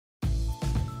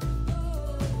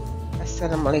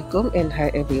Assalamualaikum and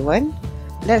hi everyone.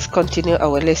 Let's continue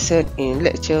our lesson in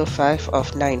lecture 5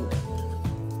 of 9.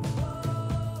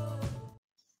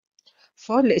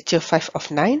 For lecture 5 of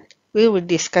 9, we will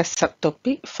discuss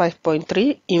subtopic 5.3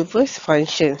 inverse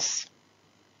functions.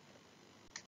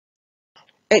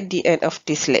 At the end of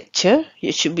this lecture,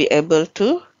 you should be able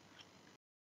to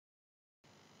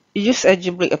use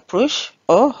algebraic approach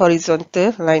or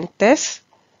horizontal line test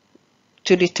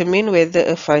to determine whether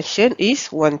a function is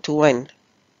one-to-one.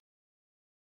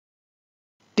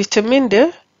 Determine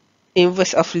the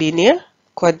inverse of linear,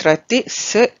 quadratic,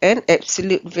 third and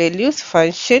absolute values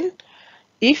function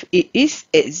if it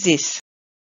exists.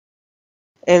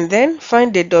 And then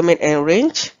find the domain and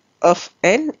range of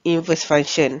an inverse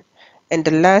function. And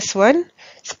the last one,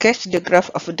 sketch the graph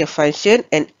of the function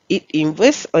and its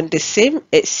inverse on the same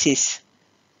axis.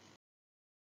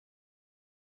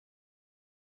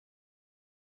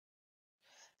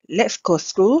 Let's go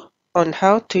through on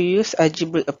how to use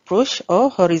algebraic approach or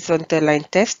horizontal line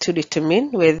test to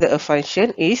determine whether a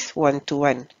function is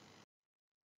one-to-one.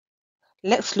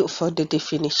 Let's look for the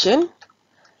definition.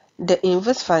 The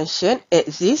inverse function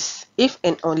exists if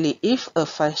and only if a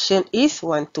function is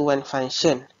one-to-one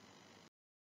function.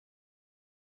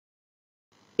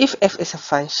 If f is a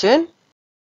function,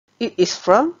 it is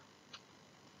from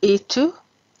a to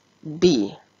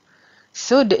b.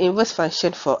 So the inverse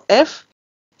function for f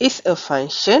is a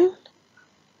function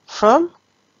from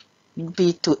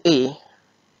b to a.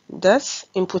 Thus,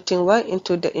 inputting y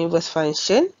into the inverse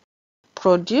function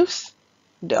produces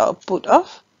the output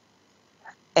of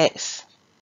x.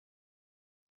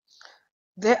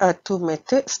 There are two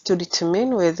methods to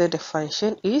determine whether the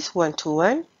function is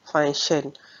one-to-one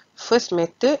function. First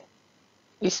method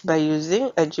is by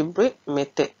using algebraic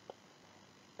method.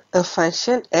 A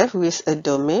function f with a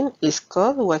domain is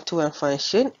called one-to-one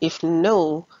function if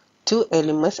no two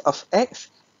elements of x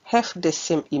have the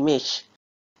same image.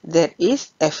 That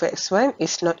is, fx1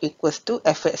 is not equals to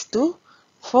fx2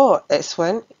 for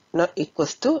x1 not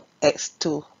equals to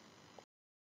x2.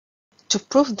 To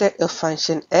prove that a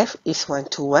function f is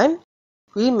one-to-one,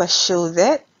 we must show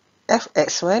that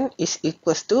fx1 is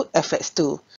equals to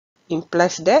fx2,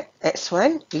 implies that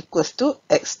x1 equals to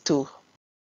x2.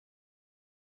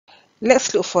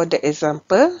 Let's look for the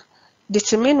example.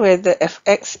 Determine whether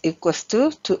fx equals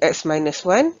to 2x minus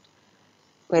 1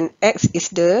 when x is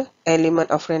the element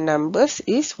of real numbers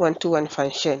is one-to-one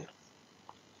function.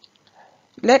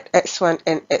 Let x1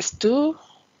 and x2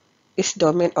 is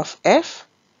domain of f.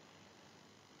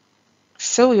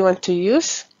 So we want to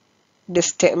use the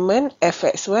statement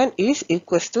fx1 is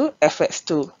equals to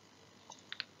fx2.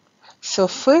 So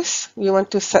first, we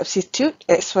want to substitute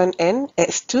x1 and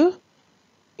x2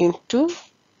 into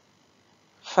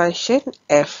function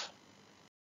f.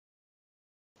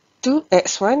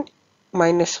 2x1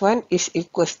 minus 1 is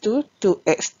equals to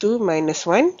 2x2 minus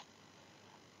 1.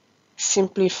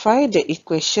 Simplify the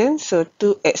equation, so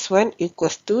 2x1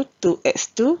 equals to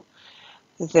 2x2.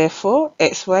 Therefore,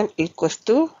 x1 equals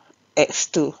to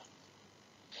x2.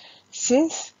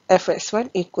 Since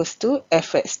fx1 equals to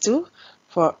fx2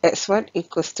 for x1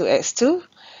 equals to x2,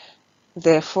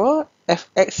 therefore,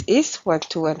 fx is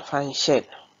one-to-one function.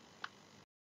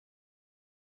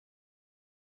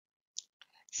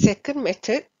 Second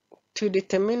method to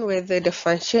determine whether the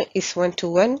function is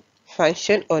one-to-one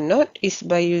function or not is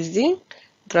by using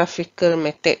graphical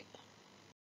method.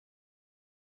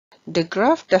 The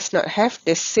graph does not have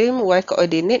the same y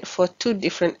coordinate for two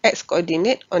different x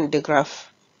coordinate on the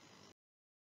graph.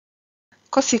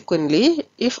 Consequently,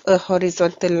 if a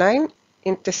horizontal line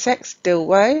intersects the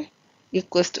y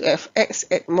equals to fx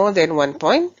at more than one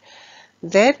point,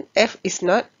 then f is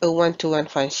not a one-to-one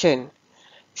function,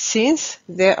 since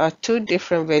there are two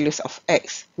different values of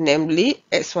x, namely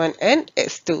x1 and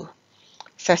x2,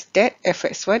 such that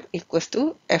fx1 equals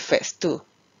to fx2.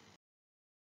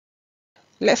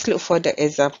 Let's look for the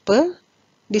example.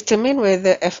 Determine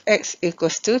whether fx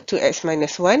equals to 2x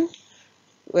minus 1,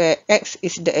 where x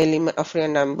is the element of real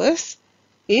numbers,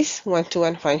 is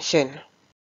one-to-one function.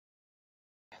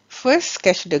 First,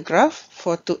 sketch the graph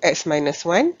for 2x minus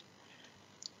 1.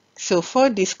 So for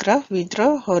this graph, we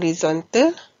draw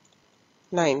horizontal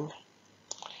line.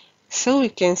 So we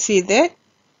can see that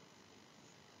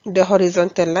the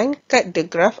horizontal line cut the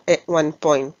graph at one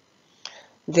point.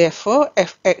 Therefore,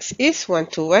 fx is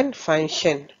one-to-one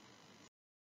function.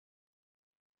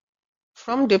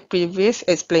 From the previous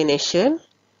explanation,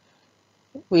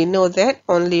 we know that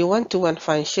only one-to-one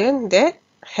function that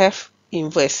have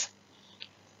inverse.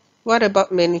 What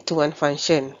about many-to-one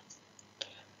function?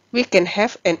 We can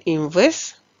have an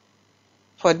inverse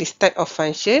for this type of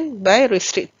function by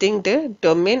restricting the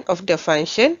domain of the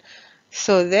function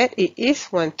so that it is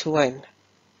one-to-one.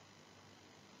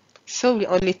 So we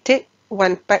only take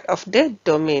one part of the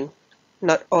domain,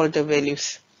 not all the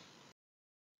values.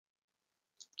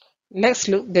 Let's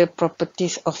look at the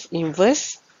properties of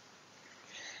inverse.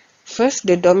 First,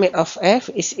 the domain of f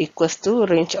is equals to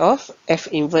range of f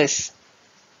inverse.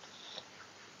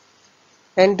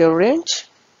 And the range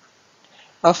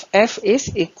of f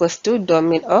is equals to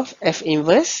domain of f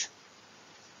inverse.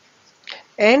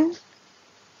 And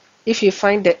if you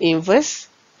find the inverse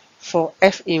for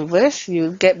f inverse,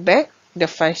 you get back the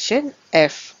function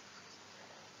f.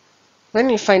 When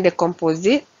you find the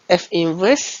composite f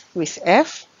inverse with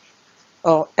f,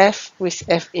 or f with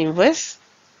f inverse,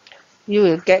 you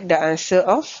will get the answer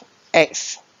of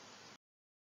x.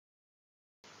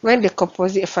 When the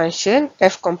composite function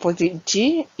f composite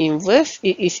g inverse,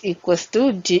 it is equals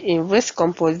to g inverse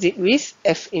composite with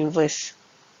f inverse.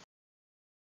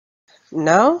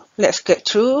 Now, let's get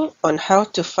through on how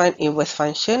to find inverse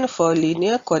function for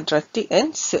linear, quadratic,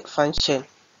 and surd function.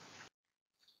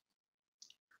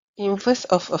 Inverse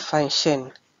of a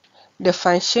function. The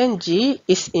function g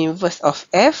is inverse of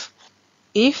f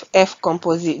if f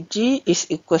composite g is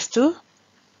equals to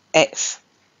x.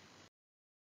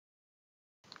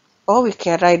 Or we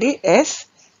can write it as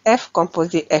f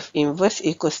composite f inverse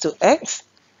equals to x.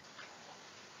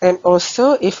 And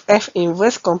also, if f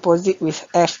inverse composite with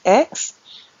fx,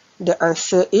 the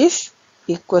answer is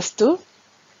equals to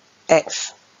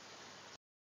x.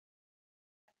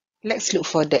 Let's look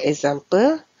for the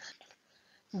example.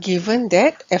 Given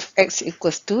that fx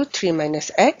equals to 3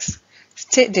 minus x,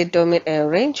 state the domain and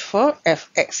range for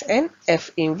fx and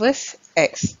f inverse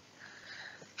x.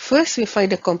 First, we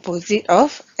find the composite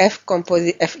of f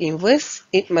composite f inverse.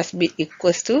 It must be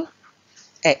equals to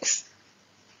x.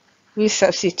 We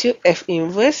substitute f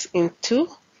inverse into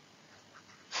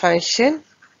function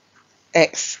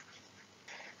x.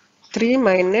 3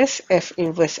 minus f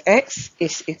inverse x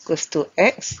is equals to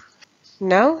x.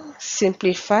 Now,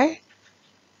 simplify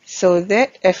so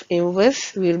that f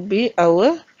inverse will be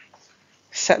our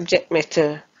subject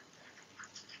matter.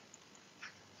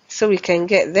 So we can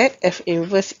get that f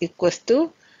inverse equals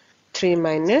to 3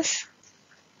 minus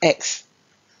x.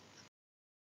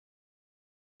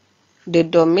 The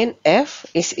domain f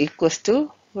is equals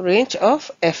to range of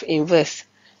f inverse,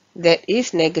 that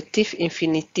is negative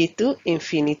infinity to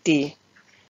infinity.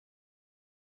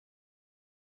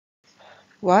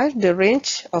 While the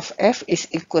range of f is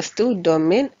equals to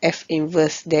domain f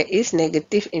inverse, that is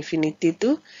negative infinity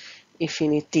to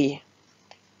infinity.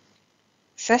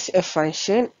 Such a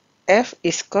function f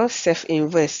is called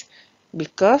self-inverse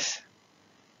because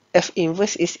f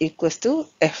inverse is equals to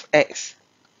fx.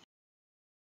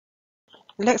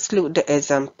 Let's look at the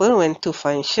example when two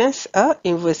functions are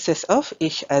inverses of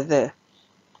each other.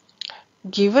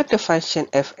 Given the function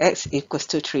fx equals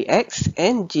to 3x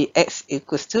and gx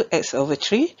equals to x over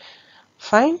 3,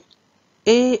 find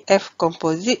f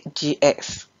composite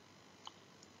gx.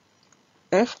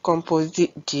 F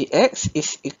composite gx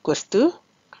is equals to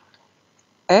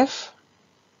f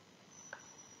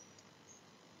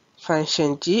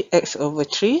function g x over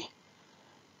 3.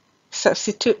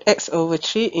 Substitute x over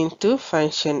 3 into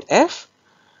function f.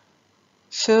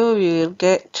 So we will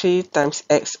get 3 times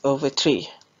x over 3.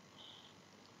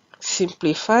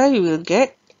 Simplify, you will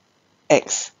get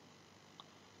x.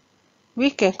 We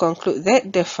can conclude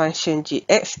that the function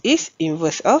gx is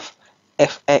inverse of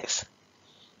fx.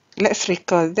 Let's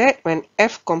recall that when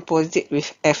f composite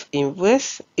with f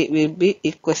inverse, it will be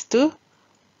equals to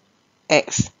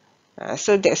x.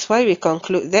 So that's why we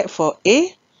conclude that for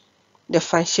a, the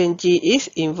function g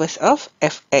is inverse of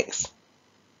fx.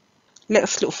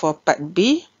 Let's look for part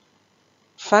b.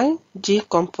 Find g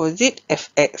composite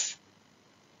fx.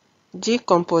 G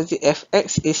composite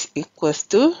fx is equals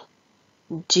to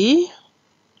g,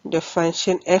 the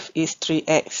function f is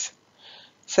 3x.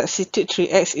 Substitute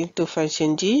 3x into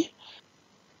function g.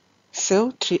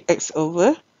 So 3x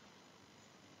over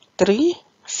 3.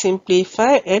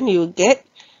 Simplify and you get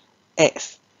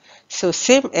x. So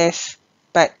same as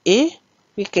part A,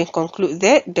 we can conclude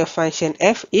that the function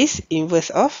f is inverse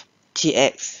of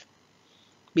gx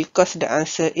because the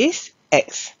answer is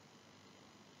x.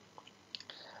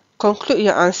 Conclude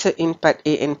your answer in part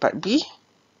A and part B.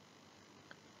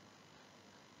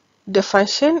 The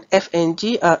function f and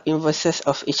g are inverses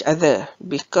of each other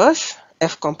because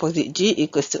f composite g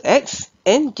equals to x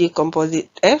and g composite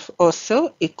f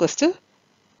also equals to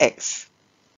x.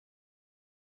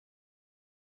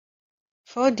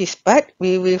 For this part,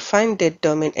 we will find the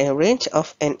domain and range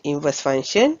of an inverse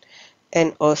function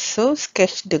and also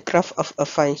sketch the graph of a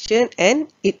function and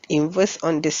its inverse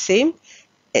on the same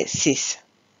axis.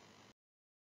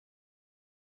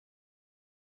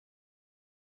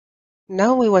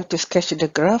 Now we want to sketch the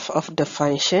graph of the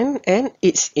function and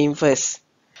its inverse.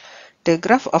 The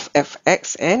graph of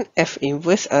fx and f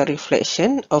inverse are a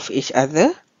reflection of each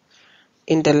other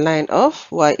in the line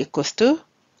of y equals to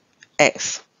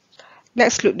x.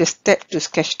 Let's look the steps to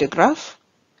sketch the graph.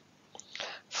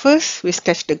 First, we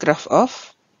sketch the graph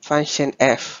of function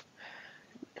f.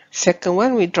 Second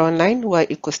one, we draw line y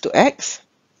equals to x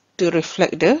to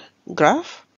reflect the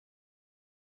graph.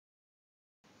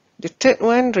 The third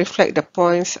one, reflect the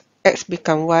points x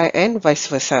become y and vice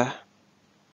versa.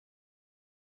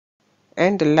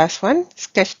 And the last one,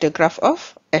 sketch the graph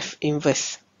of f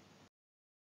inverse.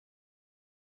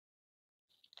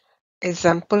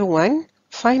 Example 1.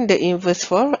 Find the inverse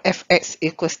for fx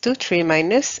equals to 3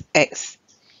 minus x.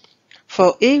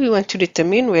 For A, we want to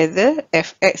determine whether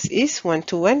fx is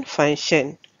one-to-one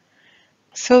function.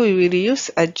 So we will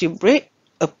use algebraic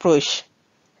approach.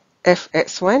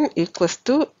 Fx1 equals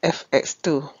to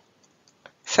fx2.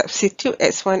 Substitute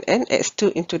x1 and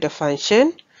x2 into the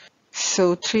function.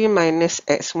 So 3 minus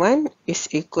x1 is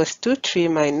equals to 3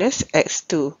 minus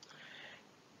x2.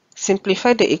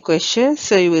 Simplify the equation,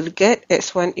 so you will get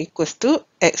x1 equals to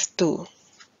x2.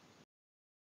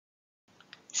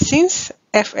 Since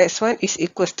fx1 is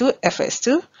equals to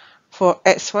fx2, for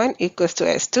x1 equals to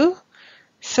x2,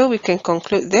 so we can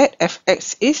conclude that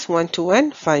fx is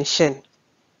one-to-one function.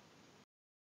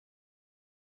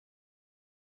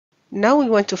 Now we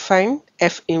want to find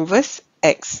f inverse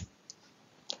x.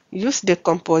 Use the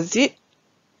composite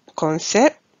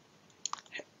concept.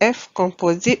 F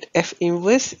composite f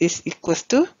inverse is equals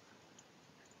to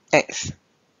x.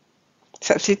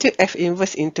 Substitute f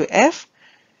inverse into f.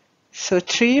 So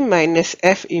 3 minus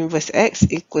f inverse x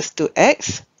equals to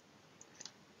x.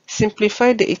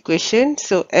 Simplify the equation,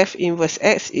 so f inverse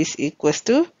x is equals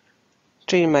to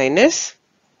 3 minus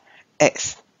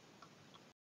x.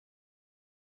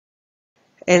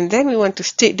 And then we want to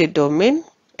state the domain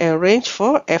and range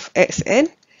for fx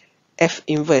and f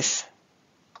inverse.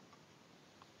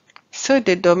 So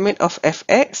the domain of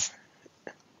fx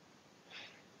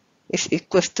is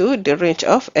equals to the range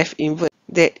of f inverse,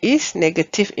 that is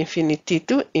negative infinity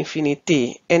to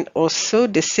infinity, and also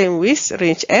the same with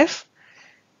range f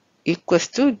equals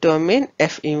to domain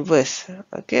f inverse.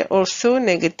 Okay, also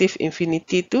negative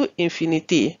infinity to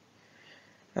infinity.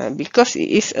 Because it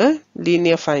is a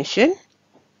linear function,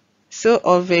 so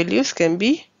all values can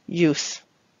be used.